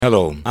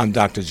Hello, I'm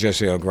Dr.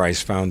 Jesse L.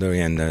 Grice, founder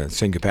and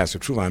senior pastor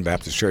of True Line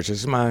Baptist Church.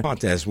 This is my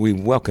podcast. We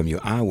welcome you.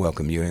 I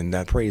welcome you. And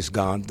I praise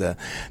God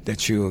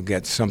that you will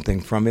get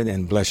something from it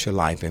and bless your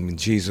life. And in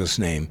Jesus'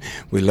 name,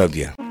 we love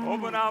you.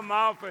 Open our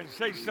mouth and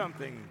say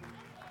something.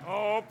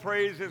 Oh,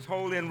 praise his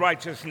holy and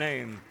righteous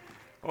name.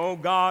 Oh,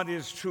 God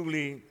is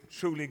truly,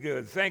 truly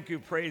good. Thank you,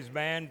 praise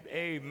band.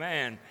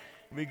 Amen.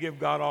 We give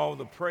God all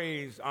the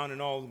praise, honor,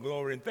 and all the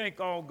glory. And thank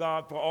all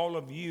God for all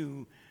of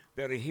you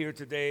that are here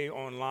today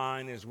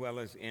online as well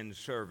as in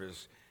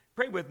service.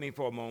 Pray with me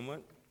for a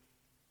moment.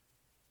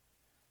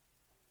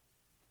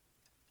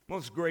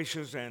 Most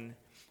gracious and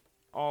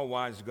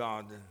all-wise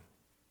God,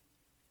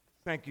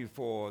 thank you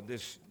for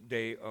this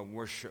day of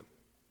worship.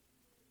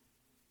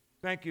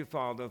 Thank you,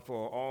 Father,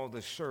 for all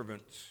the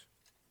servants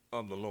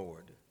of the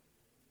Lord.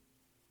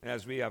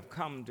 As we have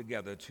come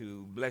together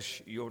to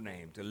bless your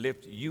name, to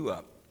lift you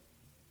up,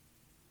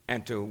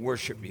 and to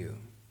worship you.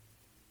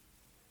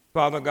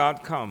 Father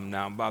God, come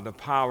now by the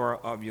power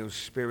of your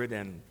Spirit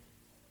and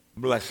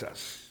bless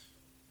us.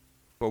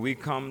 For we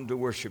come to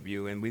worship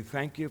you, and we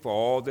thank you for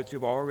all that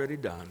you've already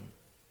done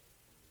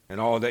and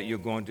all that you're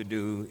going to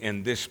do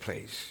in this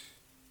place.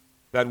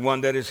 That one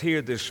that is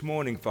here this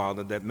morning,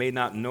 Father, that may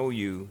not know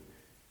you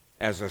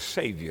as a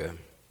Savior,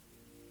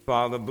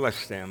 Father,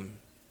 bless them,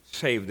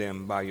 save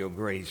them by your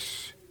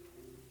grace.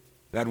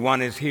 That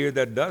one is here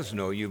that does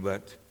know you,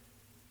 but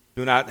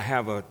do not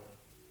have a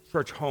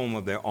church home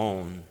of their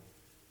own.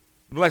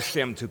 Bless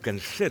them to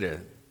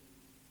consider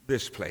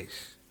this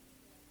place.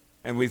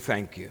 And we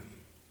thank you.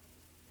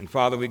 And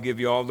Father, we give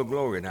you all the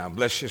glory now.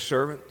 Bless your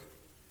servant.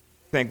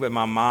 Think with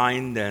my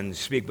mind and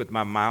speak with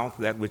my mouth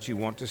that which you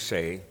want to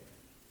say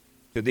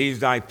to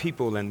these thy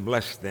people and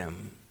bless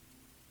them.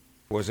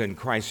 For it's in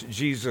Christ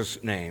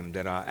Jesus' name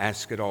that I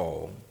ask it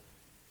all.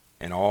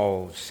 And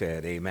all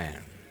said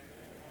amen.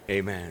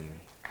 Amen.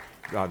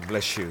 God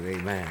bless you.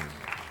 Amen.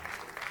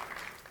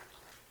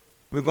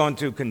 We're going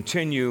to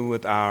continue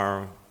with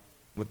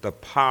the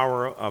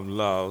power of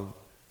love,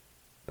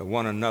 the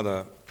one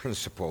another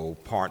principle,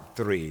 part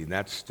 3.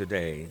 That's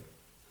today.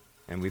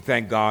 And we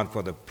thank God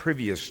for the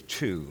previous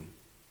 2.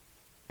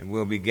 And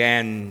we'll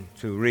begin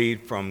to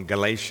read from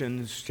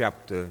Galatians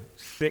chapter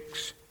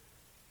 6,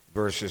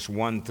 verses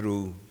 1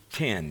 through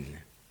 10.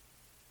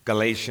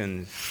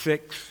 Galatians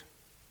 6,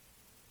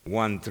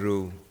 1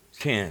 through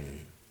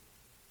 10.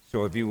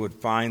 So if you would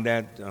find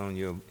that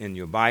in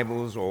your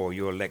Bibles or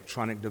your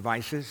electronic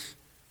devices,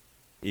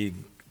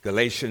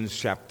 Galatians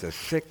chapter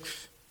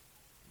 6,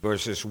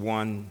 verses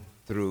 1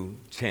 through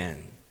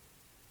 10.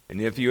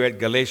 And if you're at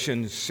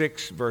Galatians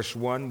 6, verse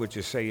 1, would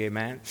you say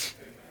amen?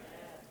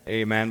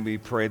 Amen. We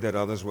pray that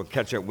others will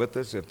catch up with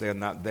us if they're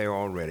not there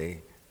already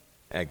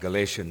at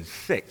Galatians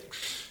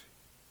 6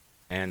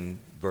 and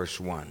verse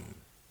 1.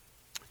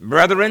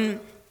 Brethren,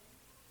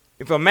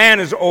 if a man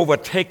is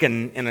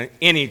overtaken in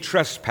any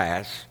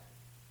trespass,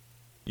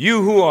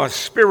 you who are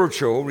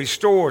spiritual,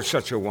 restore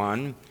such a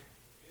one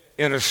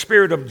in a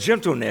spirit of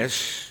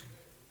gentleness,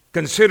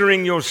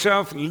 considering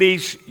yourself,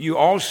 lest you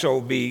also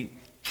be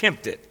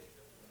tempted.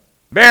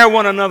 Bear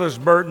one another's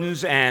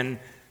burdens, and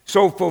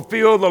so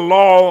fulfill the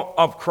law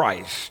of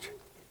Christ.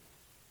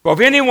 For if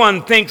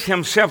anyone thinks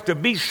himself to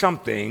be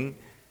something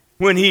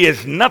when he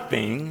is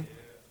nothing,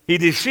 he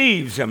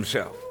deceives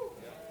himself.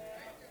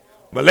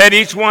 But let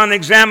each one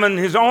examine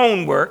his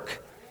own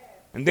work,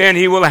 and then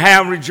he will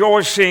have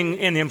rejoicing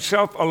in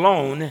himself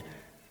alone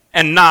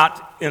and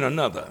not in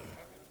another.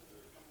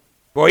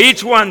 For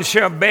each one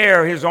shall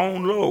bear his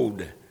own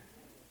load.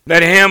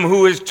 Let him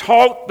who is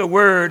taught the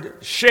word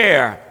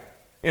share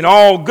in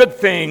all good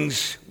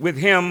things with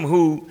him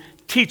who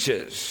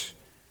teaches.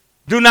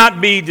 Do not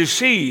be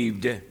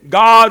deceived.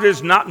 God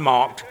is not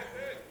mocked.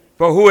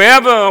 For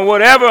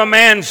whatever a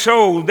man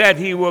sows, that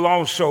he will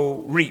also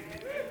reap.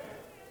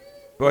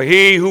 For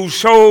he who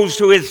sows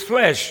to his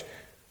flesh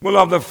will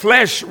of the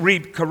flesh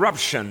reap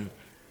corruption.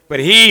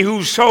 But he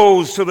who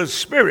sows to the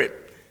Spirit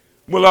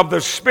will of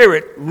the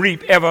Spirit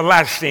reap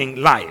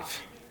everlasting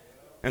life.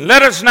 And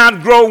let us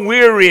not grow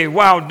weary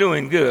while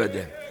doing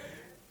good.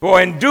 For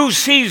in due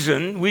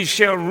season we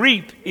shall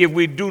reap if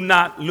we do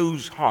not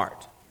lose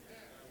heart.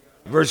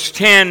 Verse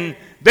 10,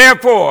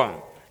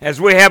 therefore, as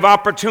we have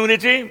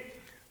opportunity,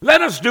 let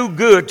us do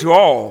good to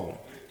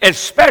all,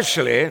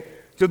 especially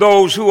to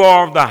those who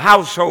are of the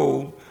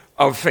household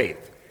of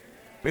faith.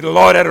 May the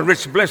Lord add a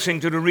rich blessing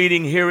to the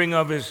reading, hearing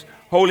of his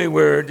holy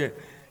word.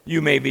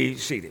 You may be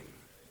seated.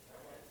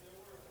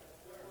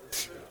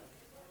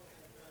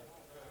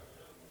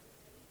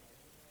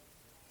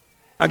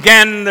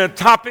 Again, the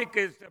topic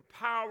is the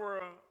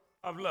power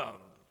of love.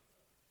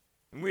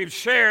 And we've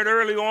shared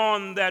early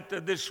on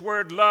that this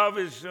word love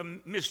is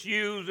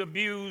misused,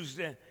 abused,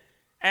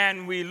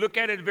 and we look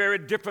at it very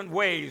different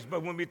ways.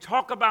 But when we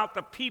talk about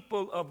the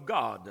people of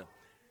God,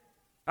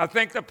 I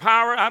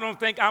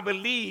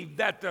believe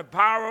that the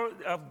power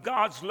of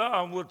God's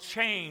love will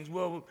change,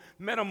 will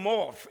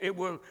metamorph. It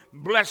will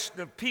bless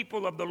the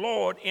people of the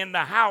Lord in the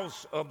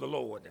house of the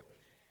Lord.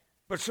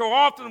 But so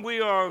often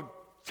we are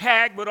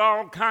tagged with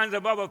all kinds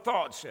of other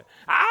thoughts.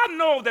 I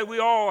know that we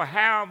all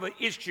have an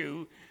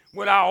issue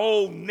with our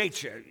old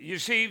nature. You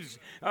see,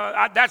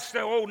 that's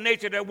the old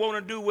nature that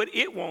want to do what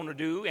it want to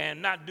do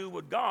and not do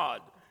what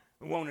God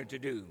wanted to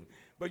do.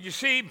 But you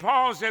see,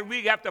 Paul said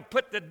we have to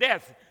put to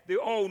death the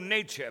old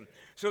nature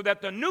so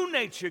that the new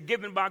nature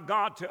given by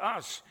God to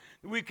us,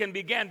 we can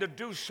begin to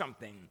do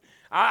something.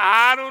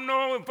 I don't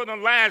know if for the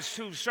last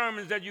two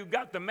sermons that you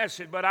got the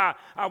message, but I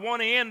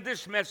want to end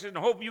this message and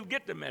hope you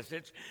get the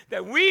message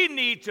that we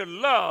need to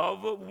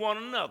love one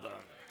another.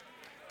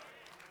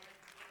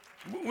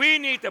 We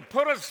need to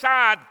put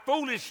aside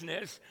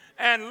foolishness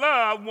and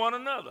love one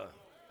another.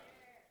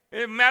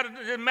 It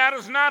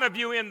matters not if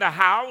you're in the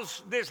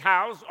house, this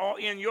house, or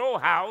in your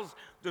house,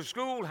 the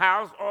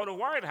schoolhouse, or the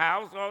White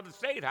House, or the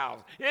State House.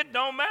 It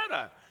don't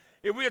matter.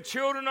 If we're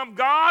children of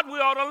God, we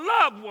ought to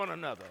love one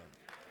another.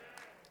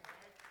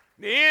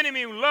 The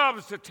enemy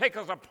loves to take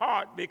us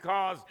apart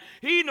because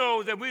he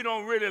knows that we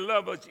don't really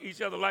love each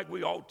other like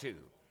we ought to.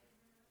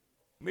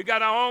 We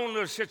got our own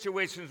little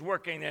situations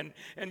working, and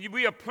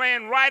we are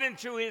playing right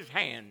into his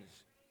hands.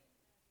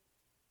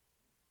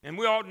 And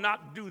we ought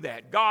not do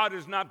that. God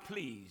is not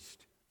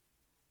pleased.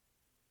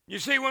 You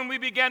see, when we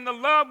begin to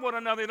love one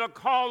another, it'll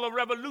call a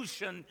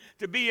revolution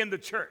to be in the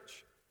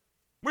church.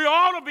 We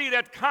ought to be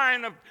that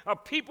kind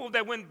of people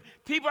that when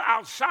people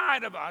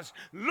outside of us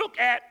look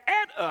at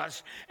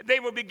us, they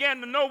will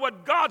begin to know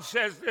what God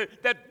says,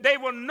 that they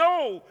will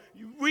know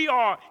we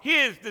are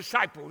his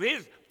disciples,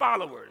 his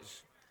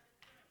followers.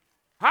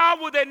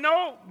 How will they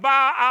know?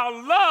 By our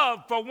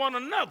love for one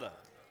another.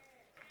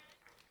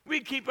 We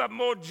keep up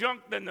more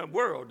junk than the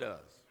world does.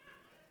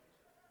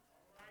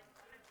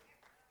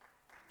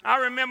 I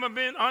remember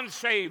being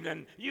unsaved,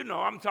 and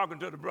I'm talking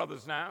to the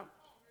brothers now.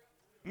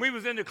 We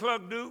was in the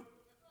club, dude.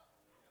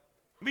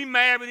 We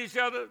mad with each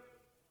other,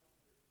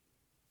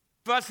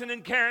 fussing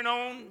and carrying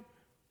on.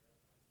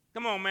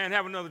 Come on, man,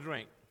 have another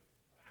drink.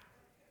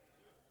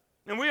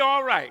 And we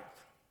all right.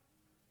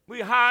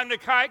 We hide in the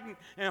kite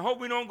and hope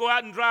we don't go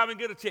out and drive and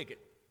get a ticket.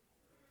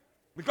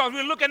 Because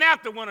we're looking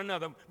after one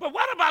another. But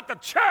what about the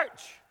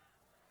church?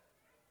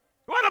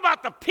 What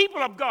about the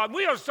people of God?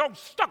 We are so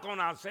stuck on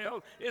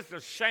ourselves, it's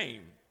a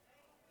shame.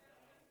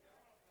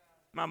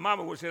 My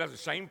mama would say that's a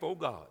shame for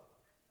God.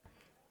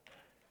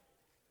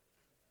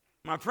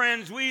 My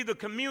friends, we, the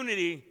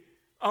community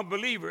of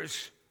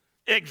believers,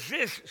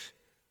 exist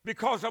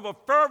because of a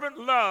fervent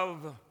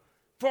love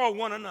for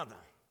one another.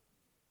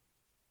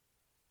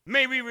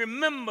 May we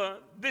remember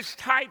this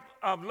type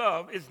of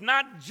love is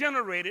not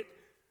generated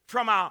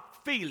from our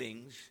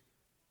feelings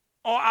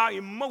or our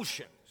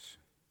emotions.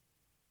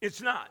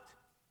 It's not.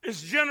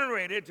 It's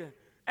generated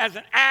as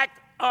an act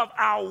of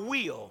our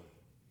will.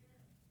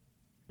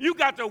 You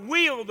got the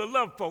will to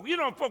love folk.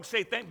 Folks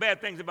say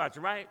bad things about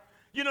you, right?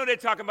 They're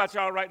talking about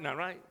y'all right now,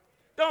 right?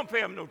 Don't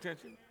pay them no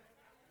attention.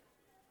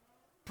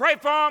 Pray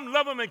for them,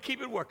 love them, and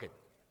keep it working.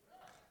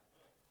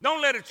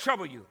 Don't let it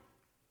trouble you.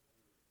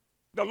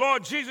 The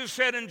Lord Jesus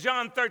said in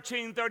John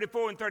 13,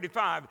 34 and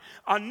 35,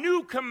 a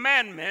new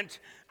commandment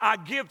I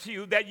give to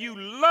you, that you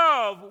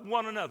love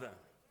one another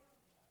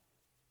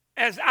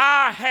as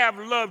I have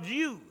loved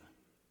you,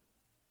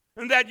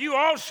 and that you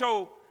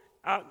also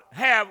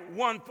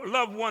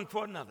love one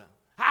for another.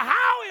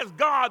 How has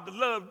God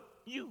loved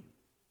you?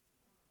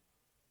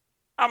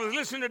 I was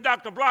listening to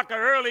Dr. Blocker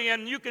early,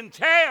 and you can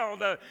tell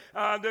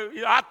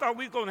I thought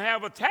we were going to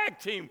have a tag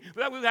team,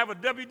 but we would have a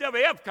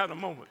WWF kind of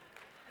moment.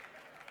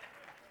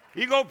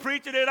 He go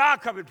preach, and then I'll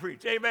come and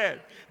preach. Amen.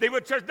 They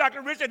would church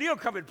Dr. Richard, he'll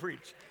come and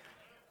preach.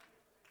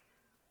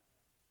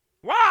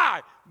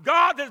 Why?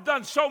 God has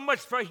done so much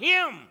for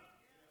him.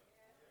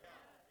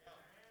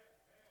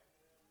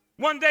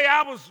 One day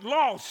I was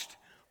lost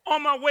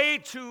on my way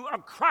to a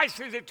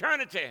crisis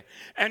eternity,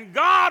 and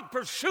God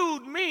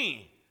pursued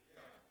me.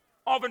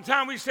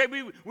 Oftentimes we say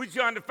we're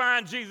trying to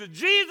find Jesus.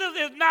 Jesus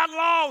is not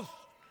lost.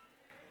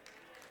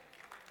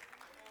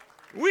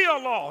 We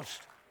are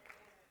lost.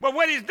 But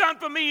what he's done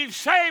for me, he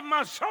saved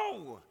my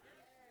soul.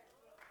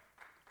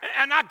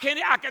 And I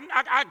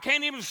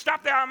can't even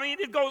stop there. I mean,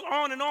 it goes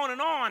on and on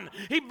and on.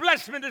 He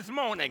blessed me this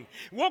morning.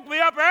 Woke me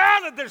up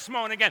early this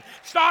morning and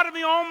started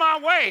me on my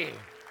way.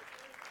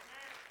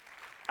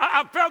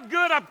 I felt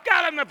good. I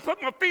got him to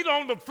put my feet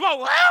on the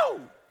floor.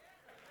 Oh!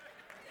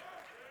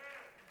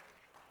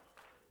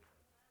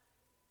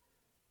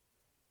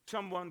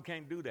 Someone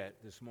can't do that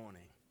this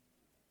morning.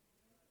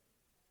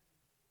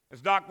 As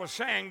Doc was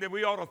saying, that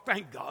we ought to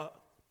thank God.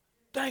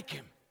 Thank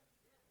him.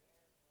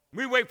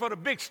 We wait for the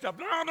big stuff.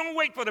 No, don't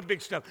wait for the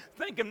big stuff.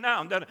 Thank him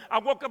now that I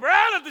woke up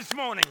early this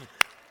morning.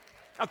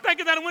 I'm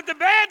thinking that I went to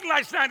bed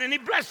last night and he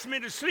blessed me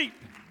to sleep.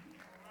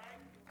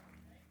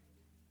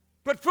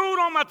 Put food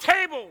on my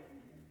table.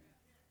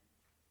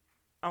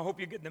 I hope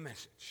you get the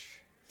message.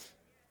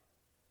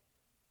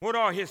 What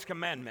are his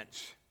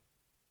commandments?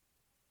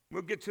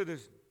 We'll get to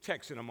this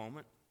text in a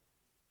moment.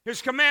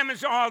 His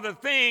commandments are the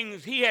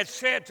things he has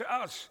said to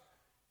us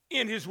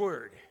in his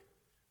word.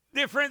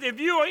 Dear friends, if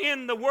you are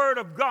in the word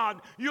of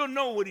God, you'll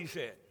know what he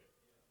said.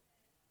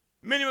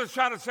 Many of us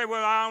try to say,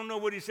 well, I don't know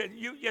what he said.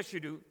 Yes, you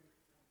do.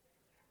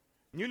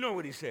 You know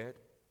what he said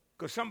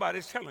because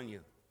somebody's telling you.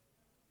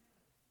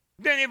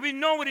 Then if we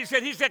know what he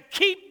said,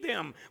 keep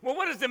them. Well,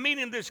 what is the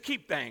meaning of this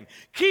keep thing?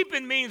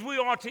 Keeping means we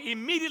are to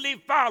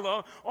immediately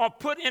follow or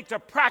put into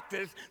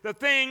practice the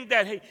thing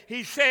that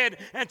he said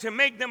and to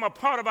make them a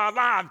part of our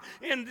lives.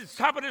 In the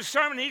top of this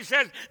sermon, he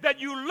says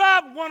that you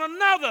love one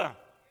another.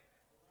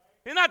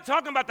 He's not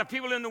talking about the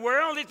people in the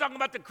world. He's talking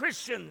about the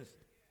Christians.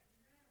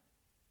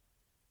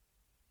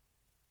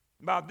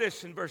 About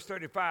this in verse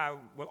 35,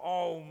 will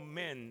all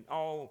men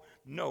all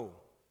know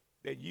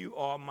that you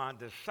are my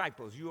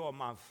disciples, you are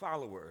my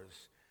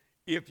followers,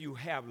 if you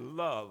have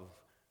love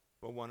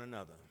for one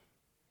another.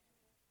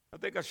 I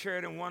think I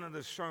shared in one of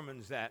the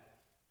sermons that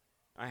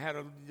I had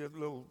a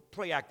little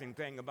play acting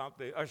thing about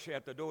the usher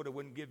at the door that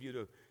wouldn't give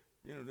you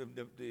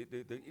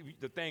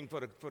the thing for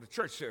the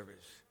church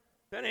service.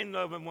 That ain't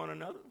loving one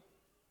another.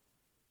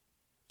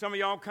 Some of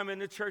y'all come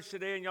into church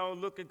today and y'all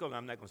look and go,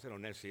 I'm not going to sit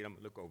on that seat, I'm going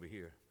to look over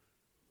here.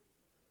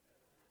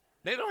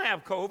 They don't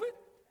have COVID.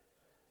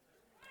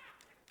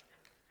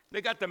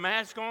 They got the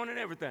mask on and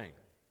everything.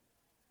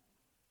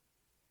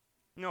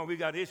 No, we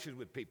got issues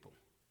with people.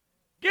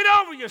 Get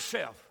over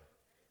yourself.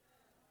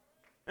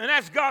 And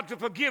ask God to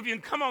forgive you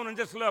and come on and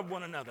just love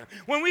one another.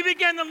 When we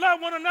begin to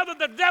love one another,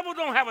 the devil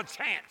don't have a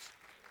chance.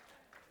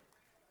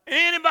 And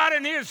anybody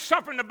in here is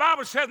suffering, the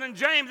Bible says in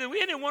James, that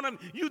any one of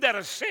you that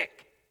are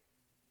sick,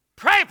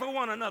 pray for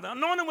one another,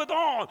 anoint them with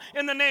oil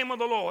in the name of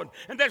the Lord,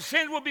 and their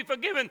sins will be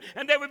forgiven,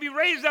 and they will be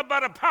raised up by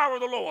the power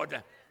of the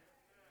Lord.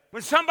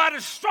 When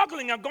somebody's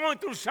struggling or going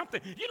through something,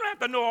 you don't have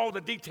to know all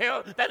the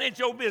details. That ain't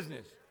your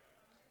business.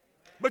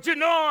 But you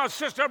know a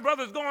sister or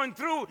brother's going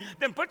through,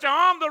 then put your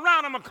arms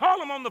around them and call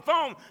them on the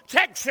phone,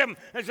 text him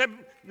and say,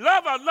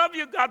 love, I love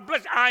you, God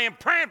bless you. I am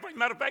praying for you.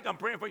 Matter of fact, I'm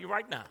praying for you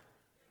right now.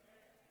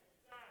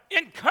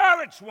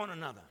 Encourage one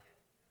another.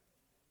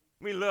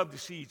 We love to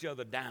see each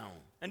other down.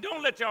 And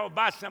don't let y'all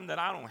buy something that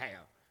I don't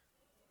have.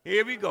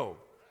 Here we go.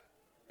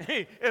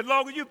 Hey, as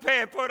long as you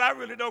paying for it, I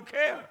really don't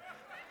care.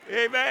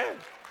 Amen.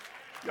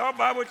 Y'all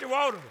buy what you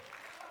want.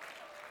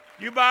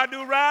 You buy a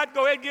new ride,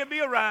 go ahead and give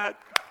me a ride.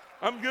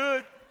 I'm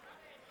good.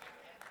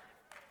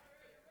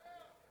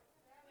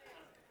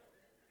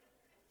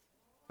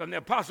 From the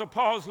Apostle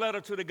Paul's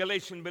letter to the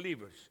Galatian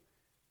believers,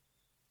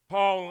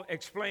 Paul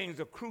explains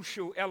the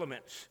crucial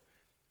elements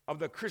of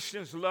the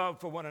Christian's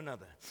love for one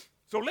another.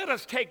 So let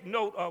us take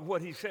note of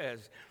what he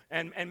says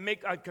and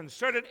make a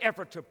concerted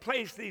effort to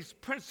place these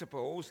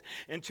principles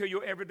into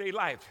your everyday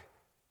life.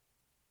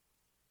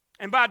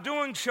 And by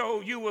doing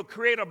so, you will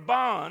create a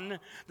bond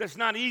that's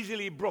not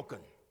easily broken.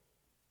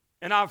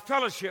 And our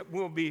fellowship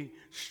will be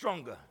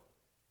stronger.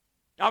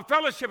 Our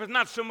fellowship is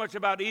not so much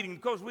about eating,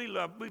 because we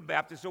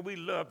Baptists, so we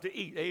love to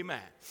eat. Amen.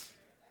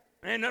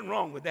 Ain't nothing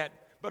wrong with that.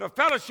 But a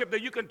fellowship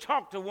that you can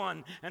talk to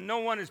one and no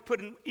one is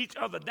putting each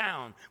other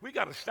down. We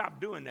got to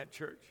stop doing that,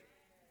 church.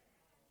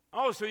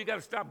 Also, you got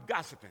to stop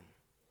gossiping.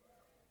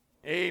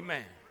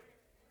 Amen.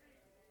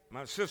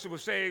 My sister would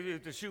say,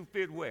 if the shoe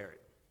fit, wear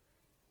it.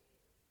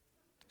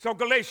 So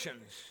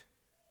Galatians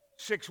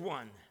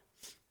 6:1,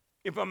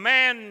 if a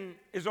man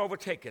is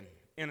overtaken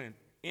in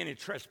any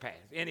trespass,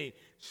 any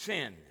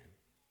sin,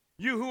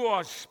 you who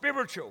are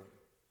spiritual,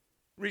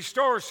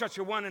 restore such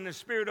a one in the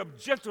spirit of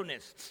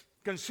gentleness,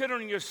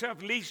 considering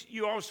yourself, lest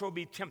you also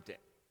be tempted.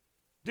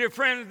 Dear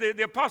friends,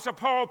 the Apostle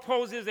Paul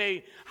poses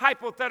a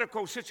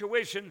hypothetical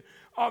situation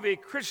of a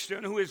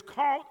Christian who is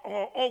caught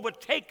or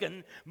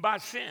overtaken by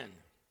sin.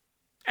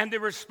 And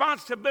the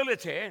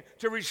responsibility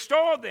to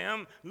restore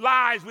them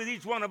lies with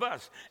each one of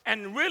us.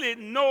 And really,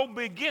 no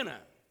beginning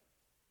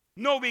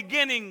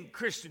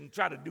Christian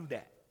try to do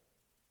that.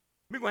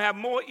 We're going to have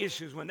more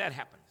issues when that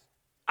happens.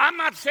 I'm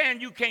not saying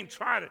you can't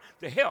try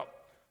to help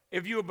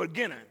if you're a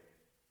beginner.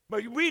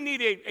 But we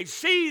need a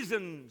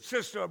seasoned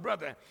sister or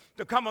brother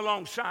to come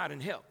alongside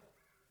and help.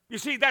 You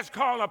see, that's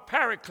called a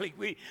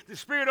paraclete. The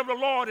Spirit of the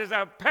Lord is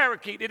our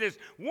paraclete. It is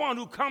one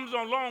who comes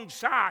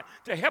alongside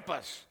to help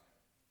us.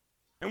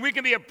 And we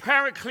can be a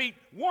paraclete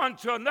one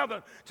to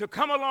another to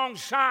come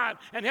alongside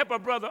and help a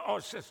brother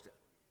or sister.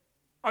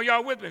 Are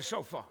y'all with me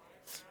so far?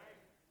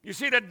 You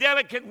see, the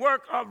delicate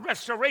work of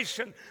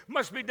restoration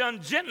must be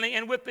done gently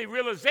and with the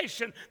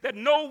realization that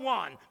no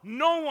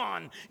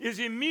one is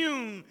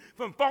immune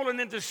from falling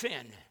into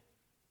sin.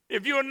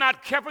 If you're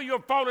not careful, you'll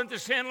fall into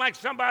sin like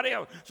somebody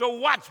else. So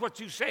watch what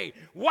you say.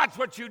 Watch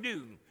what you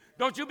do.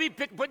 Don't you be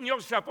putting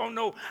yourself on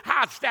no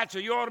high stature.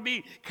 You ought to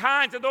be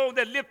kind to those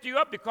that lift you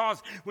up,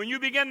 because when you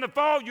begin to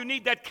fall, you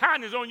need that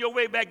kindness on your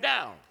way back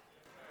down.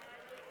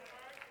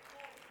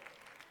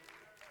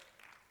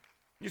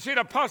 You see,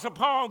 the Apostle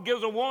Paul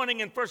gives a warning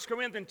in 1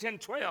 Corinthians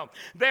 10:12.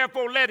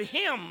 Therefore, let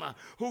him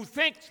who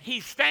thinks he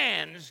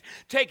stands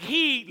take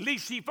heed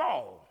lest he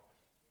fall.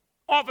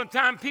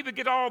 Oftentimes, people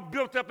get all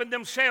built up in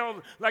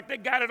themselves like they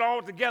got it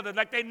all together,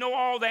 like they know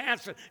all the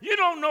answers. You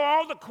don't know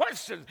all the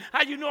questions.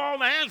 How do you know all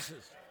the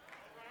answers?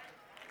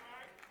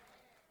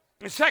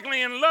 And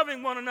secondly, in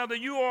loving one another,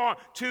 you are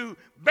to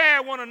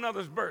bear one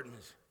another's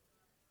burdens.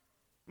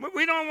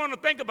 We don't want to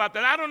think about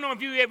that. I don't know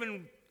if you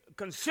even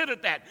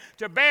considered that,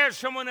 to bear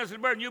someone else's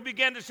burden. You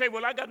begin to say,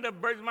 well, I got enough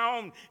burdens of my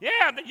own.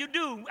 Yeah, you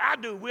do. I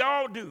do. We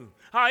all do.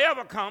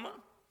 However,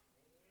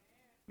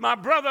 my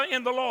brother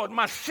in the Lord,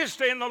 my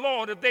sister in the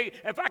Lord,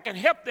 if I can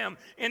help them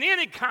in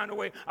any kind of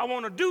way, I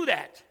want to do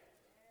that.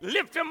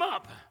 Lift them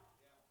up.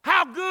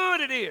 How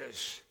good it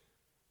is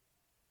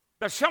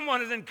that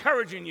someone is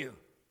encouraging you.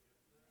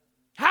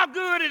 How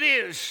good it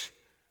is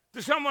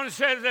that someone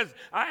says that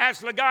I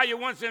asked LaGaia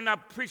once in an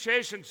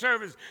appreciation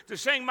service to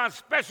sing my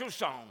special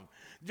song.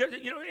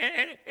 You know,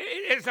 and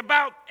it's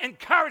about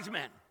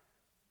encouragement.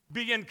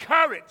 Be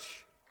encouraged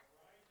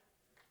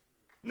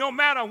no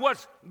matter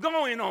what's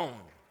going on.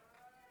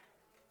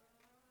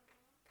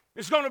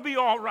 It's going to be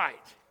all right.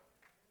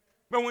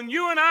 But when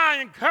you and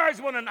I encourage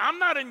one another, I'm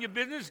not in your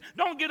business.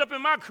 Don't get up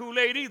in my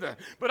Kool-Aid either.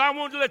 But I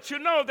want to let you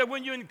know that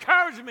when you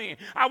encourage me,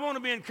 I want to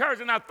be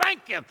encouraged. And I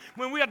thank you.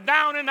 When we are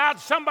down and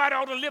out, somebody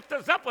ought to lift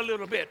us up a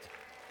little bit.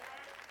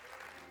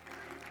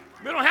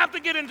 We don't have to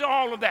get into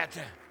all of that.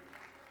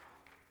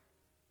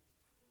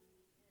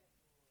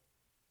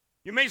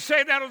 You may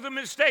say that was a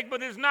mistake,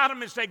 but it's not a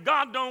mistake.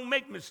 God don't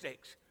make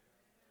mistakes.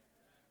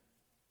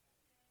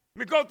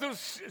 We go through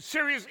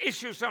serious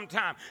issues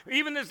sometimes.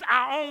 Even it's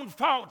our own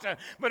fault.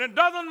 But it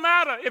doesn't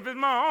matter if it's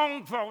my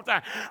own fault.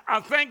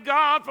 I thank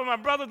God for my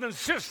brothers and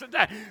sisters.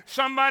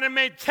 Somebody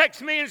may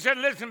text me and say,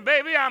 listen,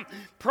 baby, I'm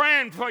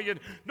praying for you.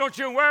 Don't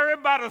you worry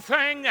about a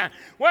thing.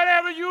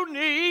 Whatever you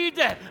need,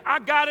 I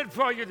got it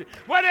for you.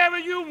 Whatever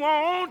you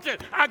want,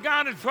 I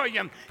got it for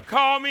you.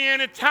 Call me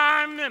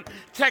anytime.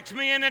 Text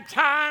me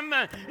anytime.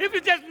 If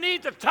you just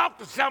need to talk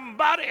to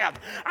somebody,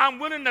 I'm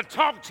willing to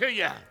talk to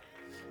you.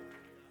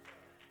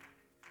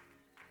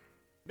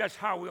 That's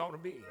how we ought to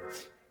be.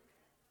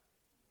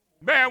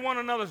 Bear one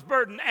another's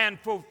burden and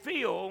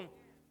fulfill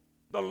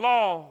the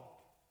law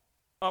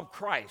of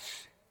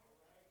Christ.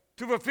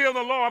 To fulfill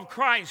the law of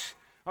Christ,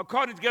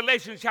 according to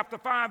Galatians chapter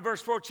 5,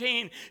 verse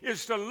 14,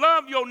 is to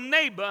love your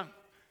neighbor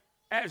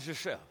as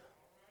yourself.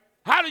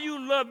 How do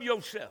you love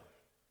yourself?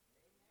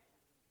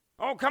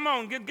 Oh, come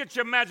on, get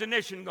your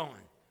imagination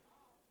going.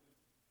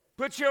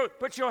 Put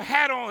your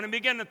hat on and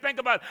begin to think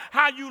about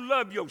how you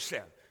love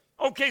yourself.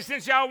 Okay,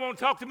 since y'all won't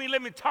talk to me,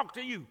 let me talk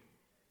to you.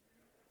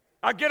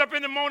 I get up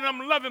in the morning,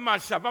 I'm loving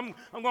myself. I'm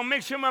going to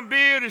make sure my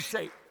beard is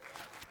safe.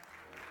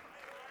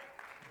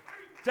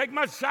 Take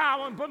my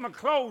shower and put my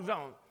clothes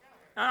on.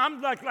 And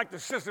I'm like the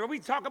sisters. We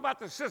talk about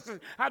the sisters,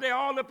 how they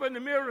all up in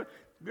the mirror.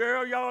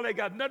 Girl, y'all ain't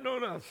got nothing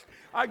on us.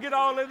 I get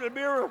all in the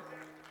mirror.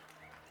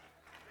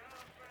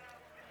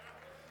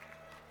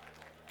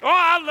 Oh,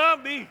 I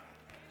love me.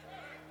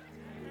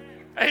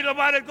 Ain't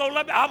nobody going to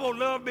love me. I'm going to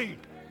love me.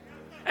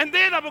 And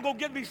then I'm going to go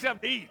get me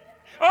something to eat.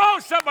 Oh,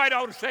 somebody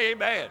ought to say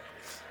amen.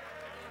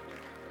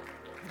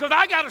 Because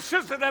I got a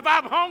sister that if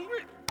I'm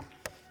hungry,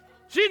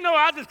 she know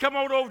I just come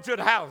on over to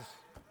the house.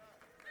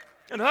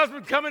 And the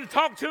husband come in and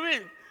talk to me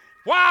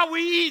while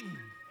we eating.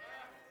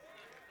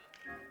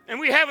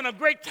 And we having a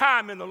great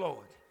time in the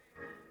Lord.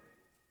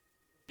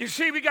 You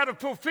see, we got to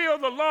fulfill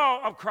the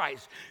law of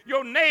Christ.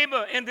 Your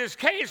neighbor, in this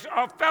case,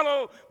 are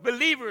fellow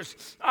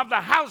believers of the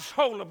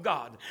household of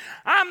God.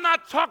 I'm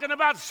not talking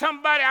about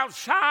somebody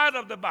outside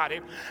of the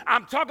body.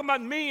 I'm talking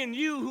about me and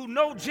you who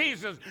know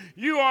Jesus.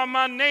 You are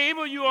my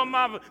neighbor. You are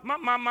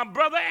my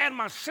brother and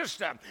my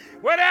sister.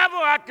 Whatever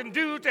I can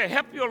do to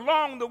help you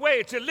along the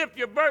way, to lift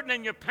your burden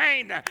and your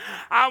pain,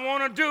 I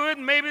want to do it.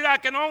 Maybe I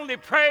can only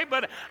pray,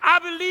 but I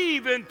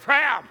believe in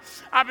prayer.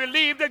 I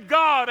believe that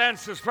God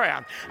answers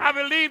prayer. I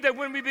believe that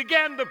when we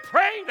began to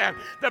pray, that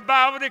the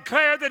Bible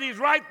declared that he's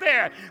right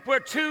there where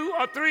 2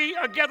 or 3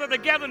 are gathered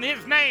together in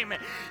his name.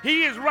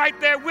 He is right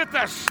there with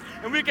us,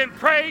 and we can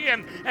pray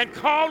and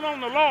call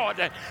on the Lord.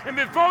 And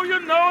before you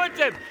know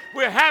it,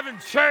 we're having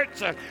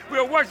church,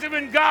 we're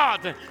worshiping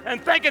God and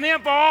thanking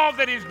him for all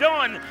that he's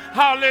doing.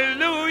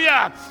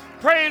 Hallelujah.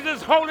 Praise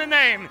his holy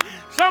name.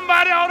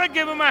 Somebody ought to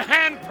give him a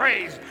hand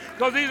praise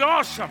because he's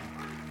awesome.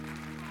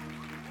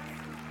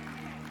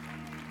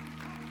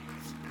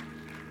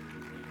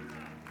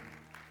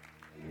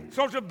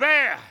 So to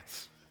bear,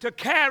 to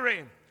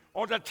carry,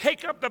 or to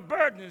take up the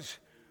burdens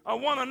of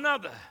one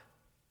another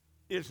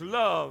is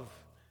love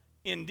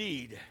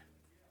indeed.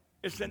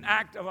 It's an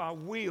act of our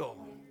will.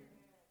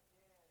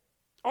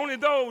 Only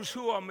those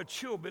who are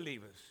mature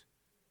believers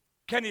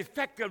can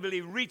effectively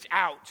reach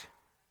out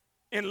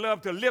in love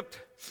to lift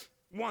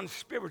one's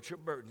spiritual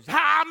burdens.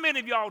 How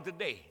many of y'all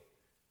today,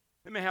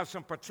 let me have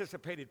some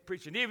participated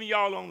preaching, even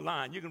y'all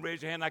online, you can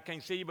raise your hand. I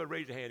can't see you, but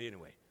raise your hand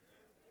anyway.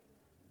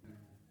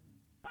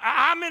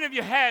 How many of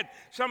you had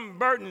some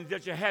burdens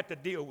that you had to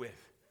deal with?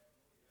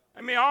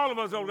 I mean, all of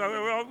us, we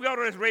ought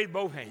to just raise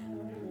both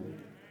hands.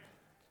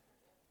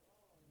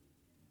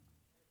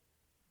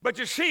 But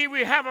you see,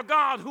 we have a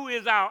God who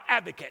is our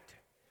advocate.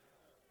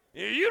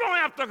 You don't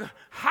have to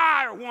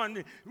hire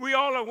one. We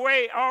all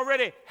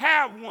already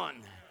have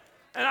one.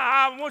 And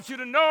I want you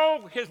to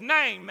know his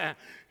name.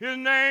 His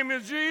name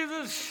is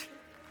Jesus.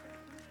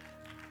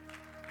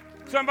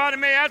 Somebody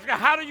may ask,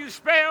 how do you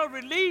spell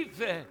relief?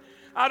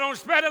 I don't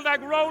spell it like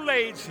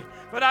Rolaids,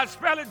 but I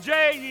spell it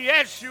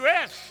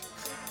J-E-S-U-S.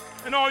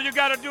 And all you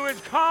got to do is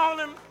call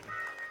him,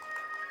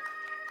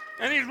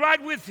 and he's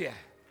right with you.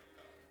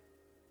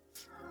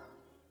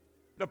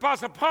 The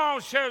Apostle Paul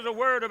shares a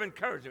word of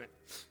encouragement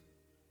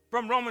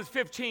from Romans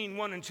 15,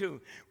 1 and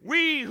 2.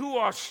 We who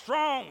are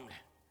strong,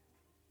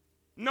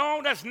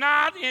 no, that's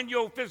not in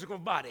your physical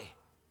body,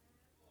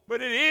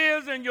 but it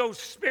is in your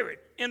spirit,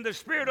 in the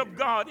Spirit of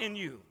God in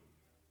you.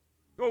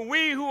 So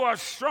we who are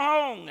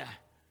strong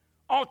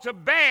ought to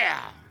bear,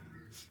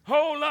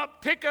 hold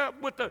up, pick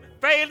up with the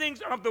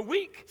failings of the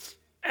weak,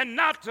 and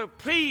not to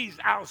please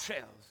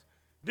ourselves.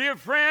 Dear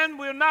friend,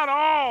 we're not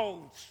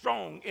all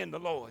strong in the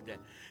Lord.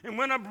 And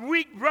when a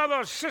weak brother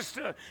or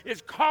sister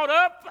is caught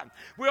up,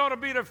 we ought to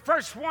be the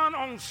first one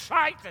on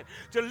site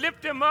to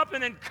lift them up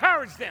and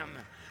encourage them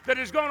that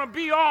it's going to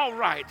be all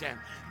right.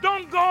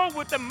 Don't go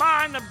with the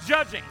mind of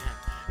judging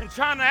and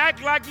trying to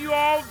act like you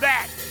all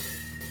that.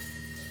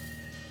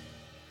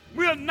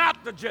 We're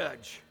not the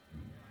judge,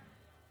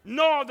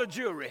 nor the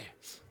jury.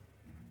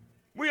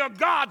 We are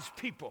God's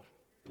people.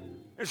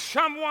 If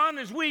someone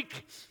is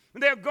weak,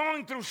 they're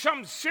going through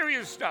some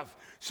serious stuff,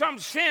 some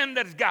sin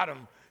that's got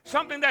them,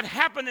 something that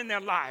happened in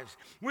their lives,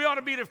 we ought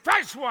to be the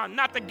first one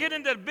not to get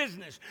into the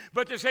business,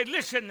 but to say,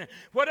 listen,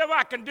 whatever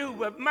I can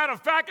do. Matter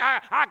of fact,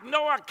 I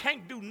know I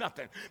can't do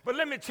nothing. But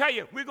let me tell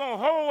you, we're going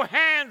to hold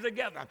hands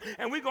together,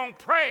 and we're going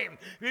to pray.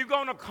 We're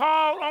going to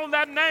call on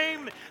that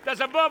name that's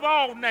above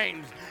all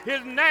names.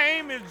 His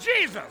name is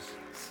Jesus.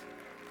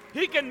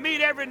 He can meet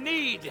every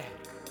need.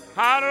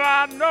 How do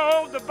I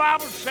know? The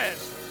Bible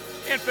says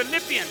in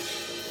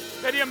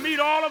Philippians that he'll meet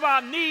all of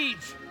our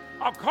needs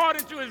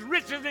according to his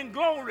riches and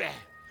glory.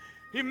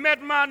 He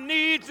met my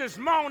needs this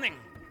morning.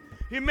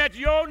 He met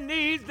your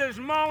needs this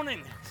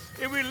morning.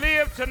 If we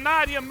live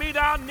tonight, he'll meet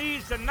our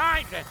needs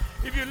tonight.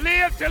 If you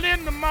live till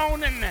in the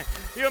morning,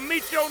 he'll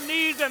meet your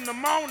needs in the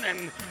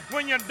morning.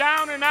 When you're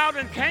down and out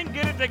and can't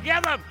get it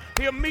together,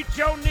 he'll meet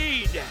your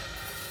need.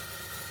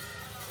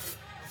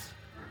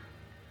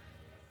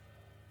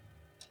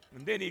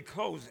 And then he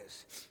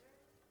closes.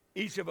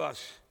 Each of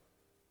us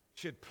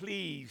should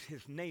please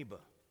his neighbor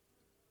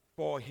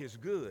for his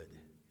good,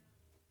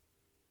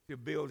 to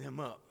build him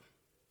up.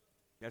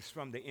 That's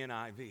from the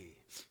NIV.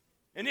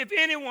 And if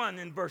anyone,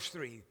 in verse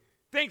 3,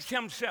 thinks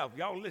himself,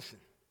 y'all listen,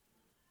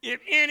 if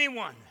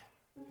anyone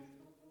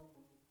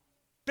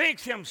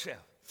thinks himself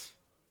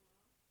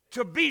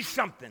to be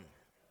something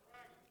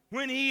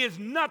when he is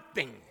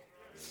nothing,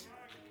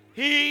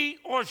 he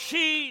or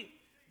she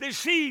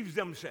deceives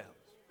themselves.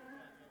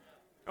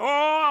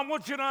 Oh, I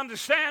want you to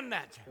understand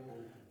that.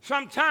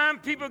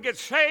 Sometimes people get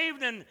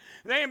saved and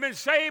they ain't been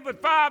saved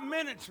but 5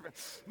 minutes,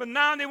 but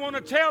now they want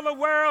to tell the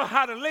world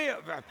how to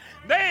live.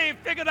 They ain't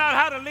figured out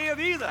how to live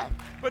either,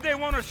 but they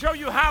want to show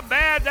you how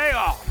bad they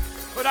are.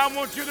 But I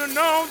want you to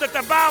know that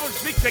the Bible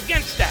speaks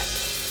against that.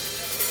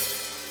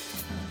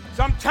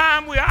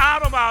 Sometimes we're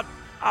out of our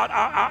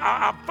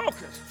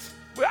focus.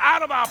 We're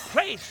out of our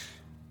place.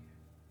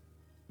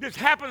 This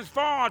happens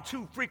far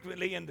too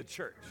frequently in the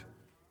church.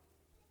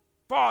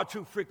 Far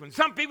too frequent.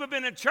 Some people have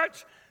been in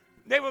church.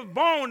 They were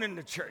born in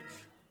the church.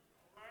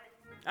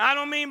 I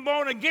don't mean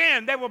born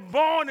again. They were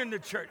born in the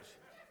church.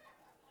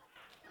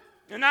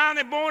 And now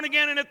they're born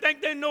again and they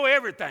think they know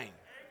everything.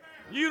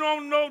 You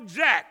don't know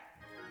jack.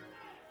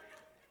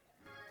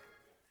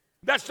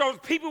 That's those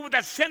people with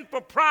that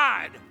sinful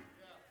pride.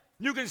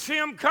 You can see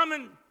them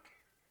coming.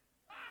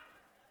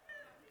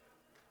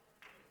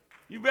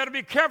 You better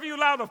be careful you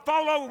allow to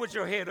fall over with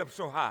your head up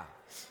so high.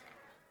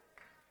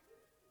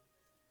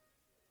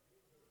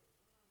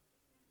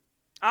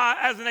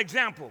 As an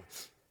example,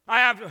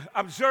 I have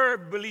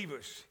observed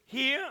believers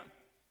here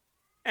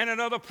and in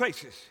other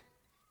places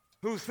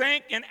who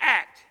think and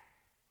act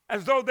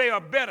as though they are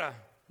better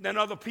than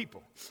other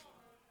people,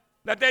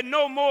 that they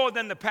know more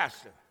than the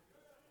pastor.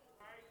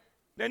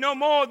 They know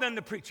more than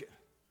the preacher.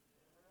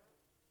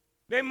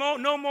 They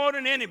know more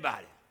than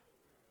anybody.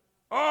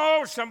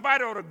 Oh,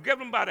 somebody ought to give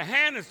them by the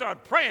hand and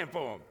start praying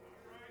for them.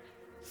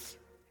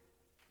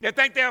 They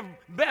think they're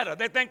better.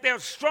 They think they're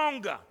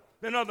stronger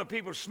than other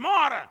people,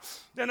 smarter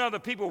than other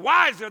people,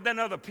 wiser than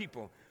other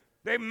people.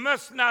 They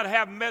must not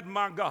have met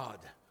my God.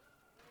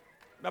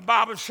 The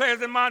Bible says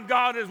that my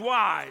God is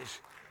wise.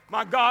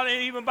 My God,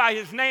 even by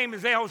his name,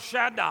 is El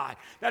Shaddai.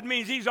 That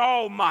means he's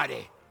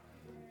almighty.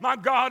 My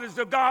God is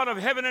the God of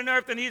heaven and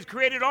earth, and he's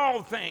created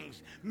all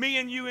things, me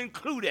and you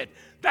included.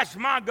 That's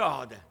my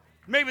God.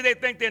 Maybe they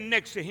think they're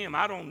next to him.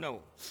 I don't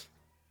know.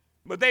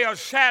 But they are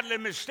sadly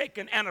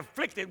mistaken and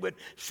afflicted with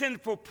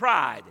sinful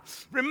pride.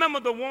 Remember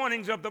the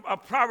warnings of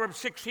Proverbs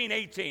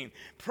 16:18.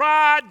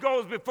 Pride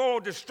goes before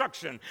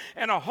destruction,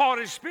 and a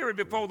haughty spirit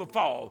before the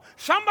fall.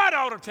 Somebody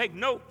ought to take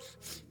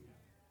notes.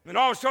 And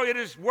also it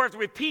is worth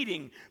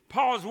repeating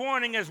Paul's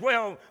warning as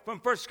well from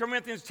 1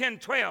 Corinthians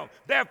 10:12.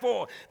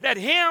 Therefore, let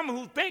him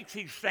who thinks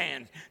he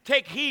stands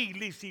take heed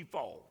lest he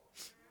fall.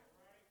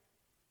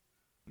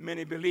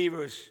 Many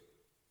believers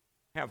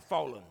have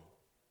fallen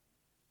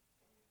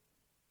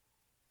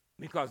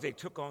because they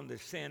took on the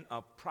sin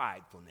of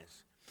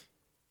pridefulness,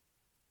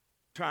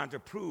 trying to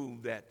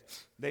prove that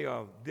they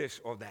are this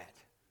or that.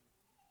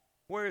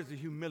 Where is the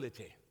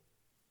humility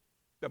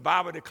The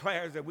Bible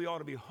declares that we ought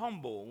to be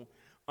humble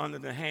under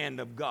the hand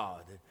of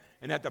God.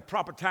 And at the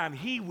proper time,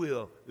 he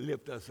will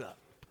lift us up.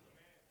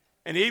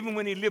 And even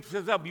when he lifts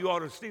us up, you ought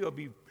to still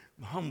be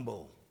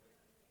humble.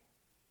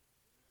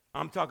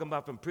 I'm talking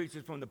about from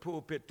preachers from the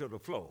pulpit to the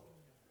floor.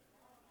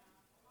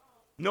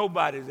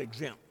 Nobody's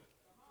exempt.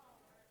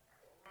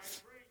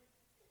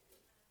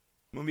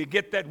 When we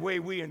get that way,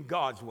 we in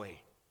God's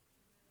way.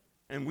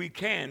 And we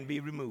can be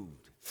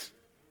removed.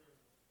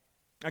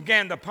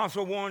 Again, the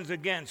apostle warns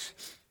against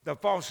the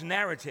false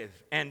narrative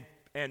and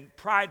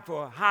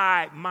prideful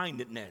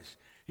high-mindedness.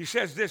 He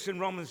says this in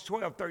Romans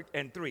 12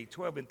 and 3.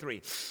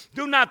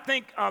 Do not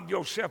think of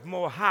yourself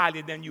more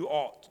highly than you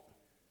ought,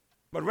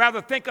 but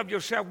rather think of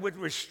yourself with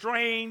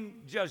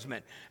restrained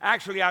judgment.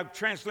 Actually, I've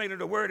translated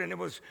the word, and it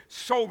was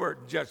sober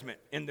judgment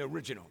in the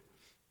original.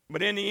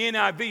 But in the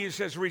NIV, it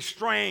says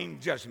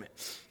restrained judgment,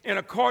 in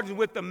accordance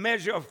with the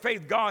measure of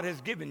faith God has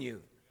given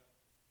you.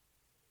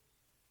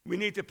 We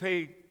need to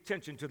pay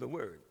attention to the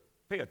word.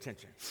 Pay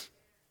attention.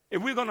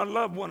 If we're going to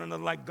love one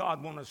another like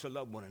God wants us to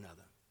love one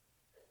another,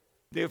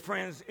 dear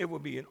friends, it will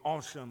be an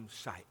awesome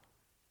sight.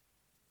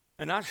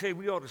 And I say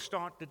we ought to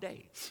start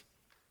today.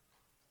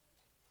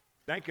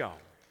 Thank y'all.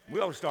 We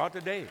ought to start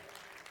today.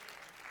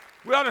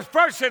 We ought to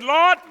first say,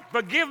 Lord,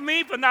 forgive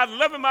me for not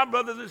loving my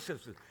brothers and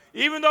sisters.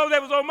 Even though they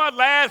was on my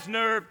last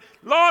nerve,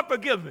 Lord,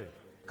 forgive me.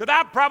 Because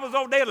I probably was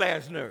on their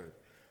last nerve.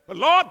 But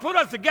Lord, put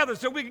us together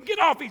so we can get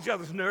off each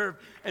other's nerve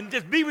and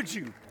just be with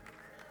you.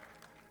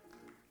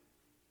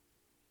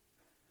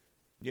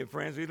 Dear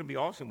friends, it'll be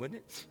awesome, wouldn't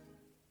it?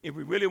 If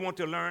we really want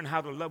to learn how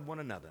to love one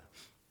another,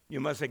 you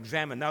must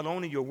examine not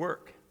only your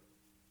work,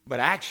 but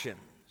actions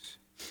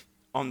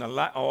on the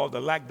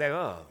lack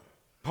thereof.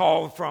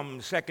 Paul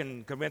from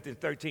 2 Corinthians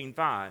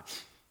 13:5.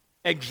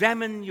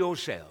 Examine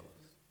yourselves.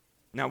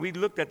 Now, we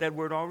looked at that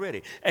word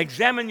already.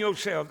 Examine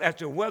yourselves as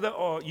to whether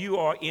or you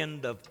are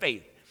in the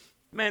faith.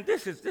 Man,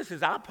 this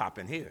is our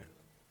popping here.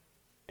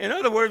 In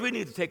other words, we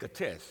need to take a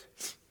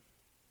test.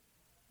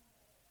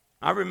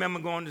 I remember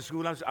going to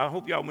school. I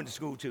hope y'all went to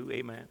school too.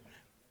 Amen.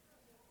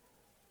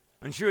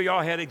 I'm sure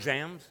y'all had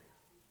exams.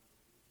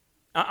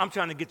 I'm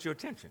trying to get your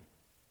attention.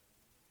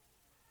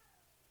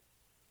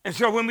 And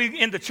so when we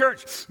in the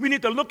church, we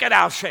need to look at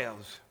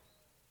ourselves.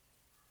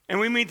 And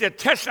we need to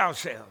test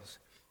ourselves.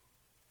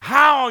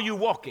 How are you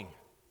walking?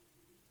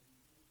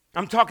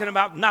 I'm talking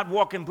about not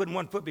walking, putting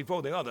one foot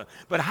before the other.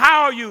 But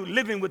how are you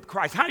living with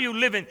Christ? How are you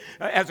living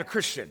as a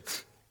Christian?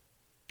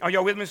 Are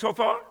y'all with me so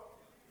far?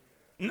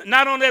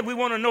 Not only that we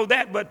want to know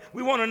that, but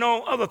we want to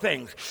know other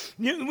things.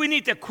 We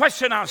need to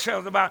question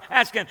ourselves about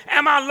asking,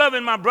 am I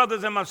loving my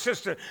brothers and my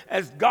sisters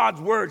as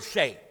God's words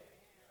say?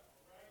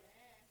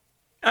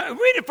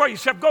 Read it for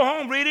yourself. Go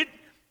home, read it.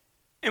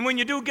 And when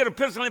you do, get a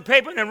pencil and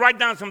paper and write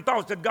down some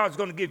thoughts that God's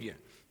going to give you.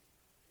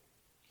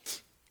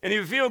 And if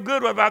you feel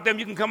good about them,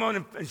 you can come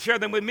on and share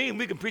them with me, and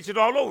we can preach it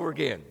all over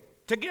again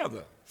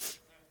together.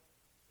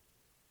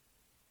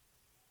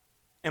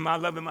 Am I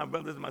loving my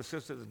brothers and my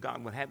sisters as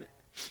God would have it?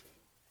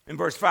 In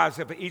verse 5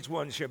 said, for each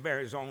one shall bear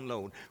his own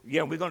load.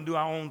 Yeah, we're going to do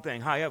our own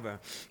thing. However,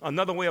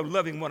 another way of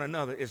loving one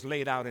another is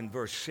laid out in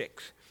verse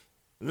 6.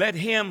 Let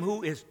him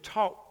who is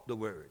taught the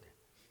word.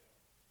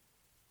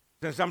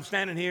 Since I'm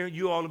standing here,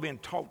 you all are being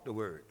taught the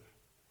word.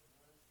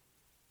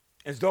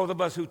 As those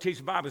of us who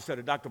teach Bible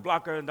study, Dr.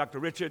 Blocker and Dr.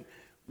 Richard,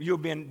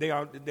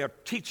 they're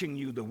teaching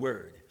you the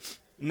word.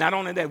 Not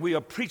only that, we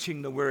are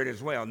preaching the word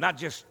as well. Not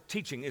just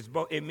teaching,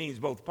 it means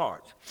both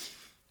parts.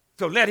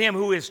 So let him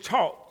who is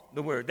taught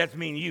the word, that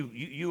means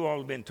you all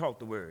have been taught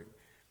the word,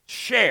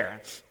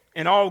 share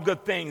in all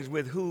good things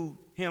with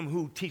him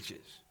who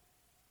teaches.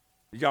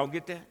 Did y'all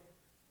get that?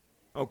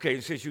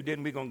 Okay, since you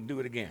didn't, we're going to do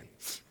it again.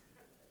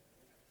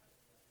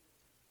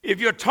 If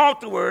you're taught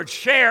the word,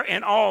 share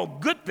in all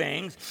good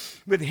things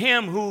with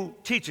him who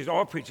teaches,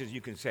 or preaches,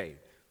 you can say.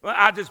 Well,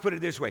 I'll just put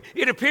it this way.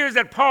 It appears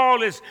that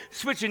Paul is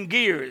switching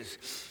gears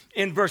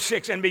in verse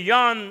 6 and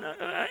beyond.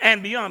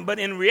 But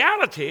in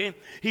reality,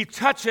 he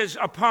touches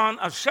upon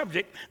a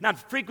subject not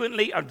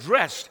frequently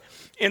addressed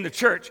in the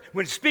church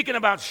when speaking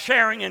about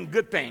sharing in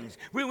good things.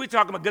 We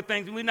talk about good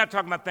things. We're not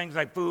talking about things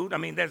like food. I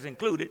mean, that's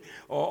included,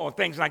 or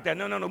things like that.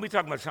 No. We're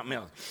talking about something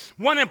else.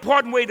 One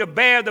important way to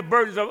bear the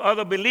burdens of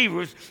other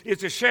believers is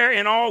to share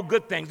in all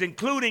good things,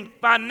 including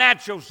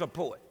financial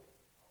support.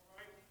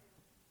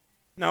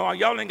 Now,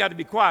 y'all ain't got to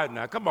be quiet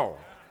now. Come on.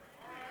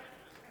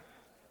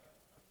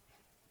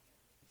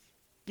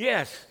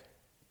 Yes.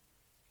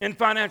 In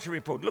financial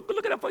report.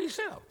 Look it up for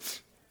yourself.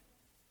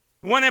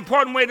 One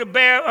important way to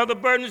bear other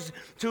burdens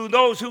to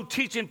those who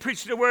teach and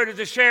preach the word is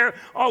to share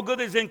all good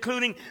things,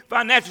 including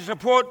financial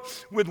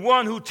support, with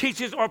one who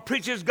teaches or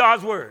preaches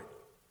God's word.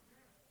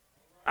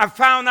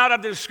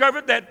 I've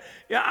discovered that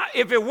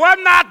if it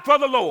were not for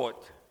the Lord,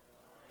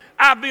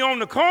 I'd be on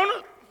the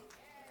corner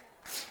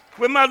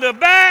with my little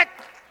bag.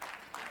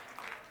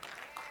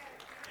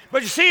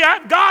 But you see,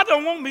 God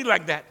don't want me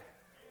like that.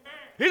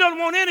 He doesn't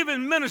want any of his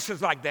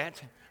ministers like that.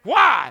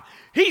 Why?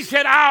 He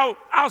said,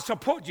 I'll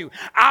support you.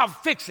 I'll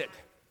fix it.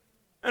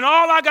 And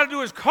all I got to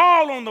do is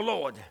call on the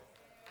Lord.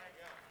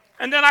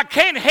 And then I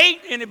can't hate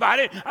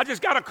anybody. I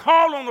just got to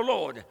call on the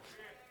Lord.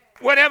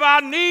 Whatever I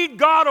need,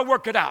 God will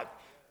work it out.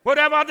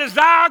 Whatever I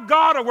desire,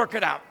 God will work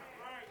it out.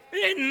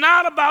 It's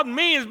not about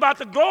me. It's about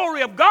the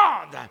glory of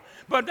God.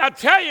 But I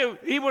tell you,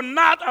 he will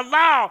not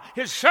allow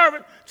his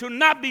servant to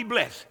not be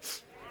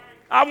blessed.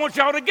 I want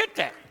y'all to get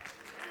that.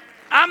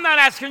 I'm not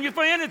asking you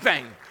for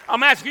anything.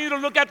 I'm asking you to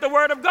look at the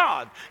Word of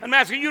God. I'm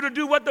asking you to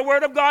do what the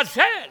Word of God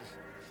says.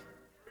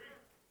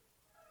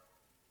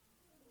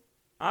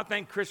 I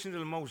think Christians are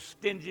the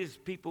most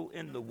stingiest people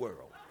in the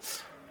world.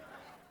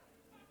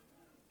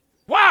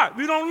 Why?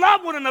 We don't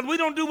love one another. We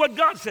don't do what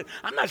God said.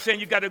 I'm not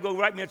saying you got to go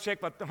write me a check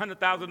for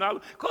 $100,000.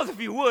 Of course,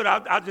 if you would,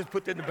 I'll just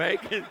put it in the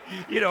bank. And,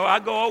 I'll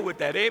go on with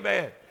that.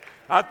 Amen.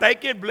 I'll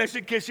thank you, bless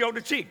you, kiss you on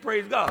the cheek.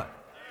 Praise God.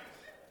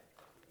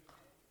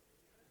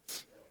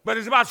 But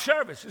it's about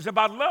service. It's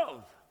about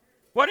love.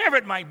 Whatever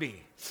it might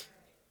be.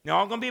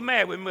 Y'all going to be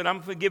mad with me, but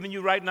I'm forgiving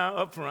you right now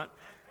up front.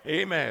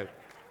 Amen.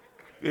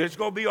 It's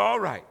going to be all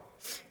right.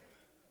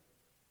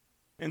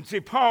 And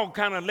see, Paul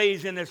kind of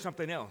lays in there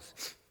something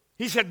else.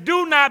 He said,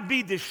 do not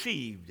be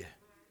deceived.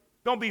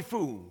 Don't be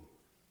fooled.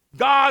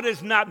 God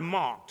is not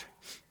mocked.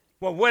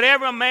 Well,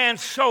 whatever a man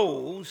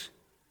sows,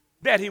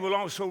 that he will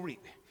also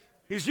reap.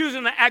 He's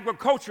using the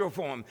agricultural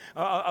form,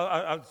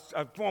 a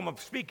form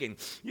of speaking.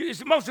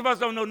 Most of us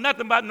don't know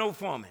nothing about no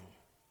farming.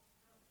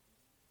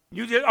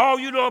 All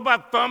you know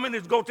about farming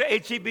is go to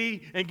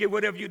HEB and get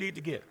whatever you need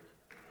to get.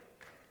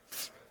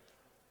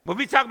 But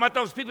we talk about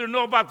those people who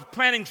know about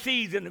planting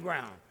seeds in the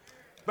ground.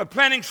 But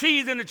planting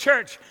seeds in the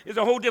church is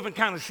a whole different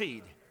kind of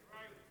seed.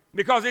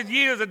 Because it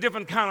yields a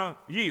different kind of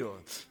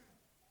yield.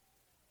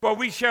 For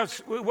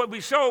what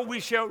we sow, we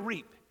shall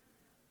reap.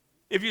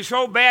 If you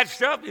sow bad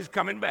stuff, it's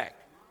coming back.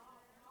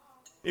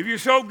 If you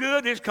sow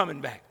good, it's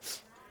coming back.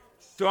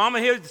 So I'm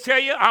here to tell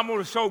you, I'm going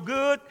to sow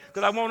good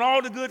because I want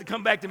all the good to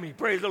come back to me.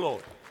 Praise the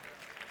Lord.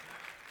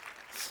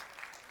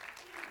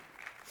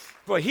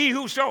 For he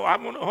who sows,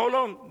 hold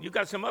on, you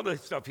got some other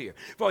stuff here.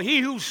 For he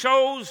who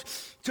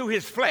sows to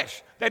his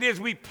flesh, that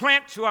is, we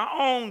plant to our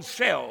own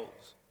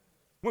selves,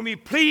 when we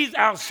please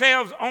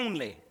ourselves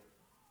only.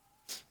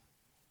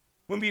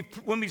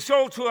 When we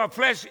sow to our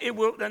flesh,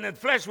 and the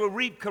flesh will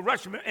reap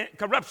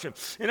corruption.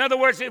 In other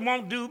words, it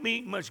won't do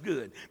me much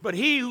good. But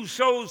he who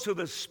sows to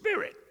the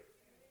Spirit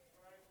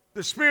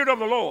of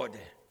the Lord,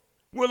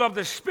 will of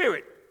the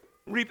Spirit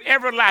reap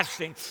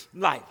everlasting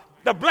life.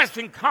 The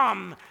blessing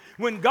come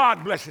when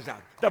God blesses us.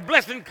 The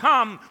blessing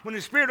come when the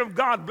Spirit of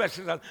God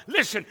blesses us.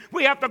 Listen,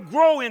 we have to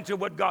grow into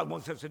what God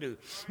wants us to do.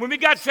 When we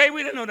got saved,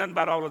 we didn't know nothing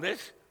about all of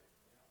this.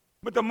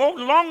 But the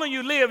longer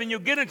you live and you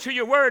get into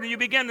your word and you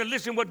begin to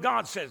listen what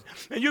God says,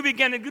 and you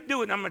begin to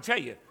do it, I'm going to tell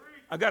you,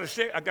 I got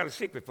a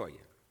secret for you.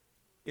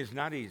 It's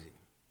not easy.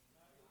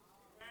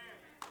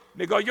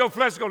 Because your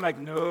flesh is going like,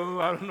 no,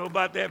 I don't know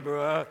about that,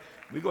 bro.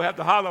 We're going to have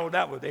to holler on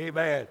that one.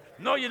 Amen.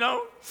 No, you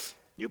don't.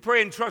 You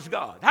pray and trust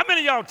God. How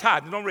many of y'all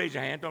tithe? Don't raise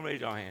your hand. Don't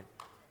raise your hand.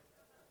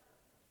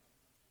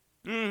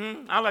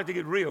 I like to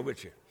get real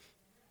with you.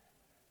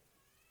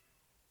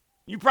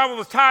 You probably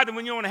was tithing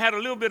when you only had a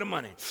little bit of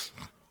money.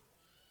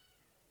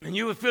 And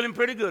you were feeling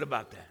pretty good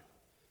about that.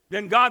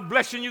 Then God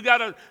bless you and you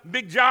got a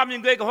big job and you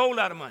make a whole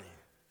lot of money.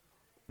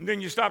 And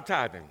then you stop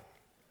tithing.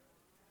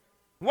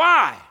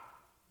 Why?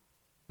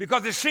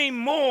 Because it seemed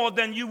more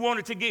than you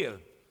wanted to give.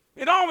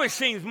 It always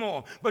seems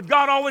more. But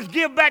God always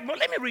give back. But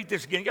let me read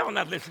this again. Y'all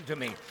not listening to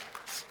me.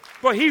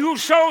 For he who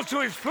sows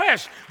to his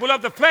flesh will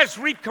of the flesh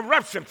reap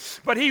corruption.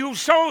 But he who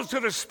sows to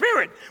the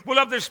Spirit will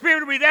of the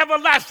Spirit reap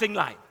everlasting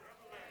life.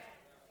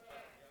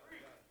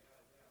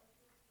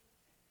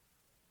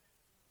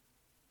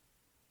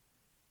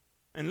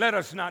 And let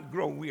us not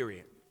grow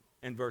weary,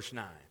 in verse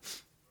 9.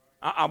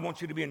 I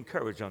want you to be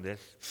encouraged on this.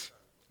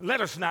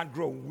 Let us not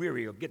grow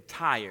weary or get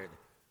tired.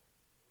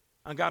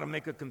 I got to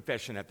make a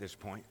confession at this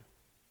point.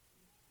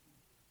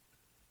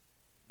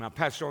 My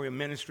pastoral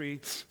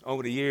ministry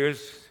over the years,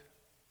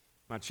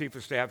 my chief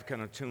of staff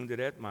can attune to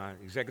that. My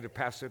executive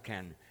pastor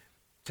can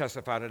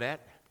testify to that.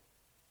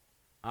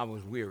 I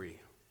was weary.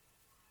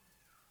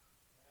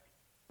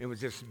 It was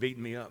just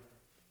beating me up.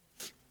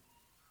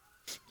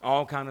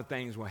 All kind of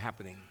things were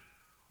happening.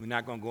 We're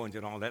not going to go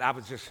into all that. I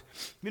was just,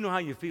 you know how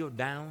you feel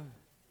down?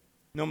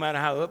 No matter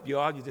how up you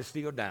are, you just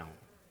feel down.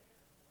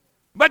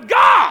 But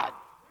God!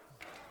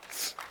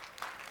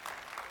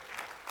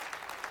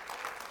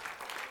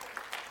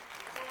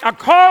 I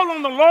called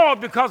on the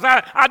Lord because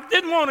I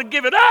didn't want to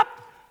give it up,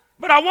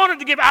 but I wanted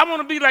to give it. I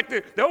want to be like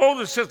the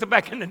older sister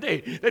back in the day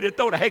that would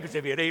throw the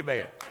handkerchief in.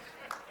 Amen.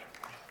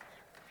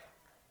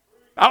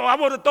 I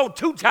want to throw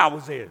 2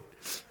 towels in.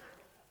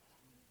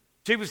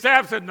 Chief of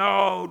staff said,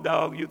 no,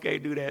 dog, you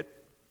can't do that.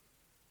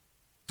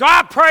 So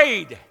I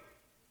prayed.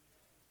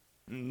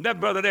 And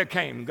that brother there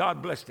came.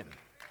 God blessed him.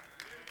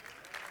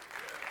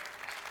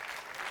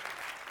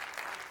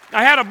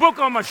 I had a book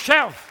on my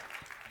shelf.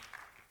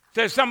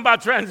 Said something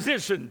about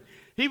transition.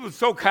 He was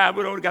so kind,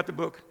 we already got the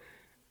book.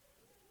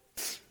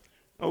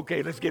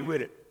 Okay, let's get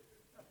with it.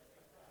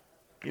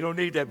 You don't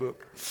need that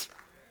book.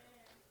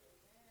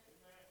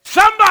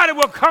 Somebody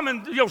somebody will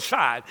come to your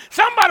side.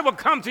 Somebody will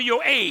come to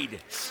your aid.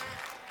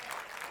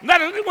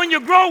 When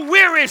you grow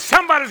weary,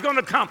 somebody's going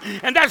to come.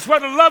 And that's where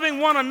the loving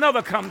one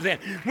another comes in.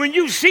 When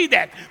you see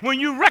that, when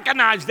you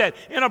recognize that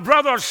in a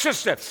brother or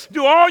sister,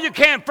 do all you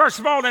can, first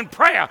of all, in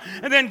prayer,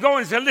 and then go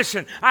and say,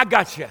 listen, I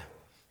got you.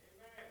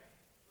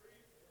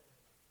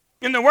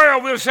 In the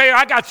world, we'll say,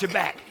 I got your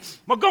back.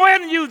 Well, go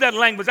ahead and use that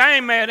language. I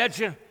ain't mad at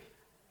you.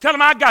 Tell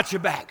them I got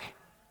your back.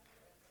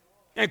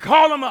 And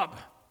call them up.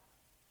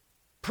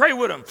 Pray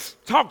with them.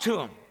 Talk to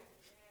them.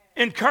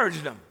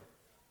 Encourage them.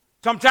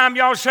 Sometimes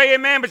y'all say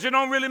amen, but you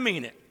don't really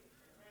mean it.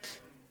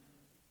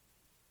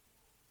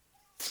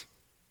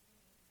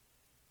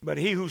 But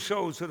he who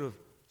sows to the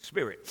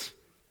Spirit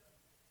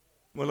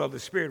will of the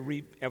Spirit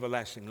reap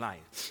everlasting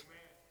life.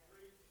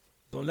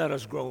 So let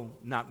us grow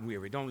not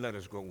weary. Don't let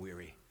us grow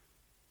weary.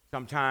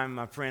 Sometimes,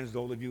 my friends,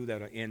 those of you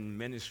that are in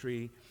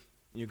ministry,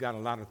 you got a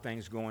lot of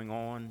things going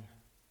on.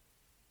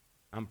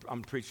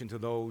 I'm preaching to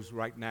those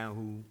right now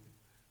who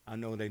I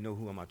know they know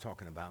who am I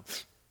talking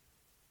about.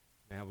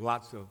 They have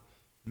lots of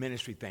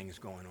ministry things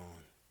going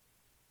on.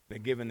 They're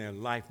giving their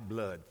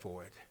lifeblood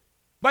for it.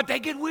 But they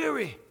get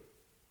weary.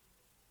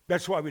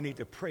 That's why we need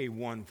to pray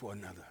one for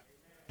another.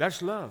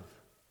 That's love.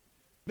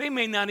 They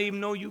may not even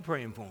know you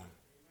praying for them.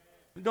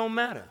 It don't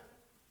matter.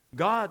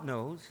 God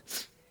knows.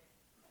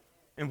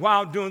 And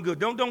while doing good,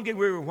 don't get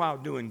weary while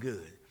doing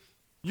good.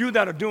 You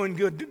that are doing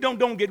good,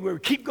 don't get weary.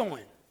 Keep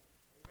going.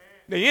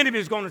 The enemy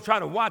is going to try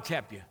to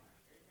wiretap you.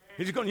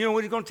 He's going, you know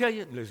what he's going to tell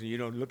you? Listen, you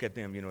don't look at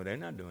them. You know, they're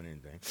not doing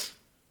anything.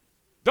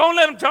 Don't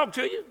let them talk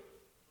to you.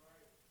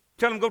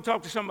 Tell them go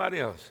talk to somebody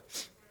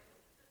else.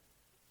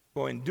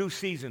 For in due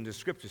season, the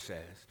scripture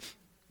says,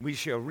 we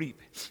shall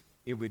reap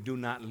if we do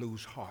not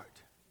lose heart.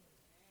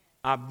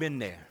 I've been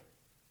there.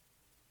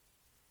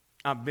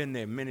 I've been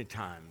there many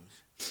times.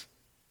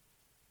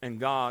 And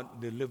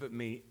God delivered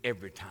me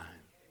every time.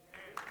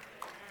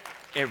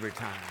 Every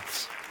time.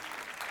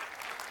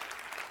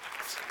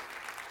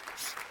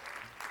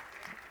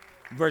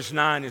 Verse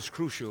 9 is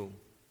crucial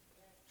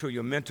to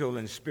your mental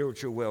and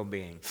spiritual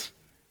well-being.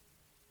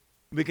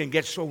 We can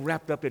get so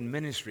wrapped up in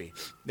ministry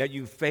that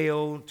you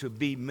fail to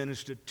be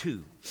ministered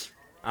to.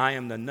 I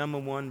am the number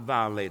one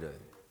violator.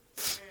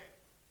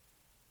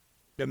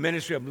 The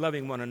ministry of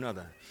loving one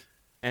another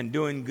and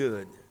doing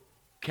good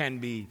can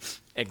be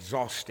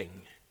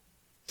exhausting.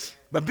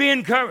 But be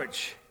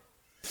encouraged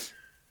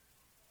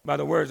by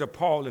the words of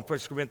Paul in 1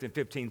 Corinthians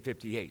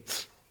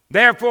 15:58.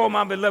 Therefore,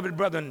 my beloved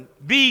brethren,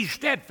 be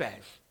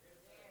steadfast,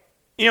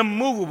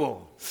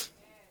 immovable,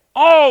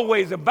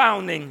 always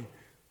abounding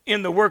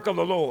in the work of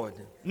the Lord,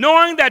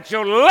 knowing that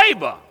your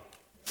labor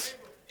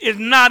is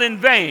not in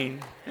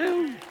vain.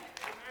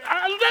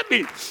 Let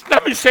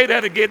me say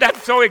that again.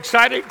 That's so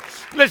exciting.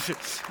 Listen,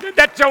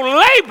 that your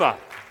labor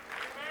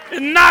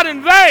is not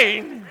in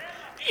vain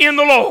in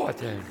the Lord.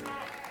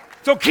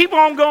 So keep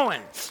on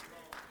going.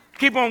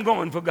 Keep on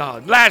going for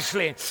God.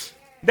 Lastly,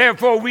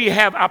 therefore we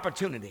have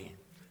opportunity.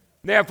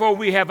 Therefore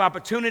we have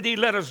opportunity.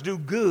 Let us do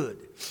good.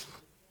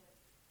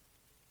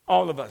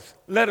 All of us.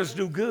 Let us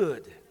do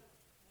good.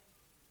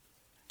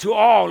 To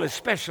all,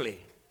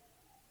 especially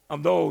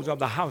of those of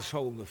the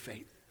household of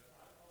faith.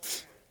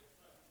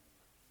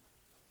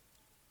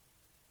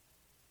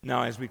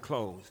 Now, as we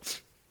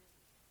close,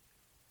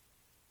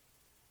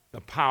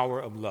 the power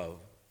of love.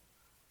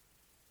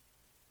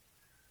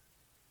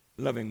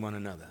 Loving one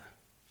another.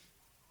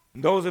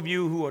 Those of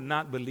you who are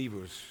not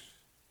believers,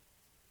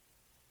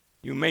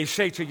 you may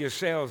say to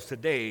yourselves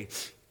today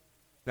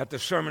that the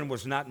sermon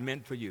was not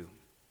meant for you.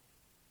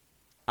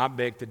 I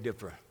beg to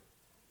differ.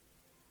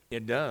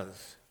 It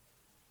does.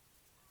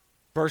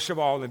 First of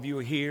all, if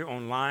you're here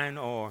online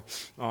or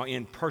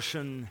in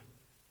person,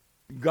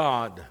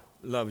 God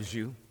loves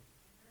you.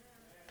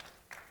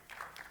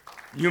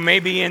 You may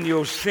be in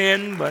your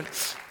sin,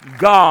 but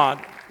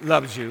God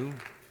loves you.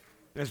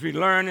 As we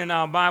learn in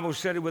our Bible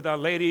study with our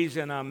ladies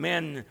and our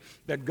men,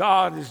 that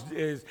God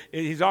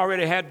He's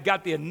already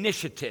got the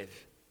initiative.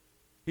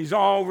 He's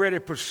already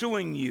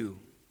pursuing you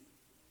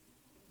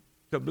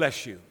to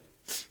bless you.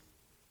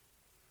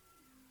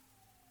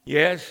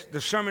 Yes, the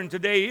sermon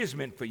today is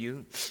meant for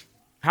you.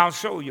 How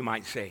so, you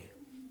might say?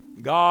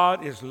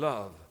 God is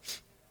love,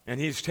 and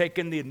He's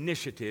taken the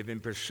initiative in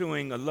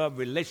pursuing a love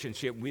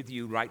relationship with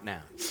you right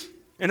now.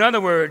 In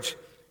other words,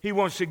 He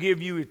wants to give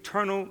you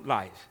eternal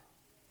life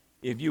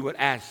if you would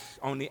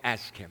only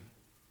ask Him.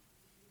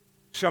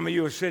 Some of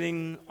you are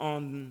sitting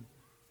on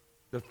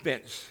the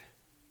fence.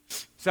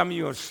 Some of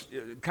you are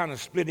kind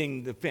of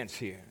splitting the fence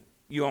here.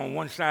 You're on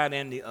one side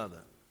and the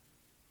other.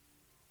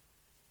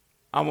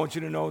 I want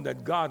you to know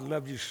that God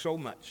loves you so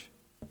much.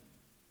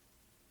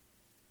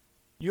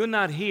 You're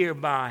not here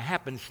by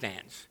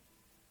happenstance.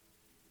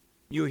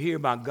 You're here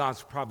by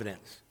God's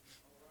providence.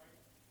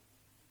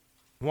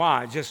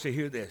 Why? Just to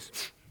hear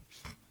this.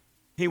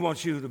 He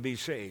wants you to be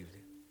saved.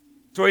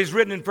 So he's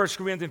written in 1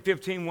 Corinthians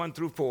 15, 1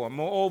 through 4.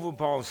 Moreover,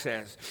 Paul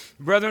says,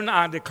 brethren,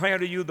 I declare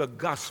to you the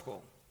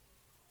gospel,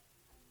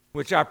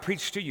 which I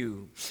preached to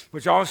you,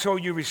 which also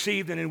you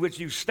received and in which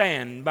you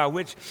stand, by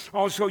which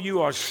also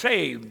you are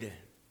saved,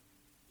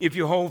 if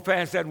you hold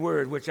fast that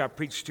word which I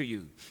preached to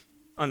you,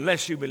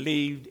 unless you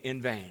believed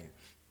in vain.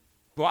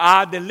 For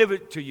I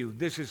delivered to you,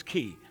 this is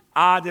key,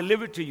 I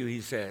delivered to you,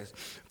 he says,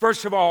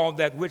 first of all,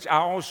 that which I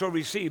also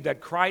received, that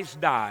Christ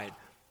died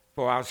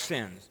for our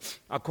sins,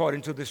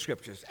 according to the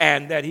Scriptures,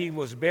 and that he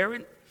was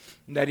buried,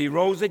 and that he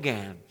rose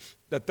again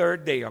the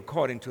third day,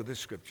 according to the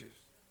Scriptures.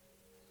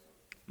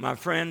 My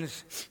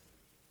friends,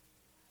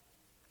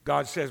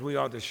 God says we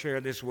ought to share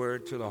this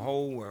word to the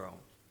whole world.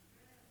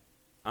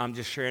 I'm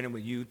just sharing it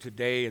with you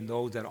today and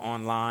those that are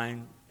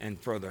online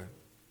and further.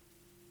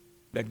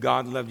 That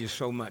God loved you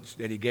so much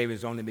that he gave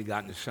his only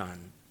begotten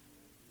Son,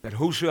 that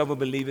whosoever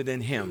believeth in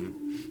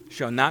him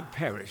shall not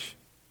perish,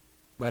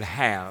 but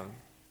have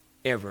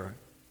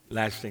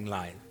everlasting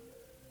life.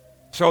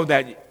 So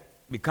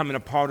that becoming a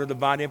part of the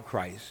body of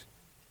Christ,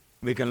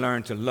 we can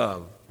learn to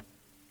love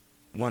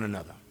one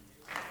another.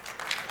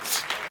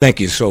 Thank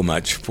you so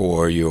much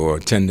for your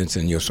attendance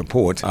and your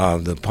support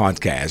of the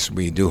podcast.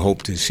 We do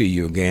hope to see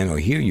you again or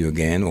hear you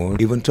again or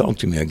even talk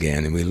to me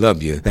again, and we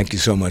love you. Thank you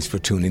so much for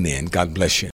tuning in. God bless you.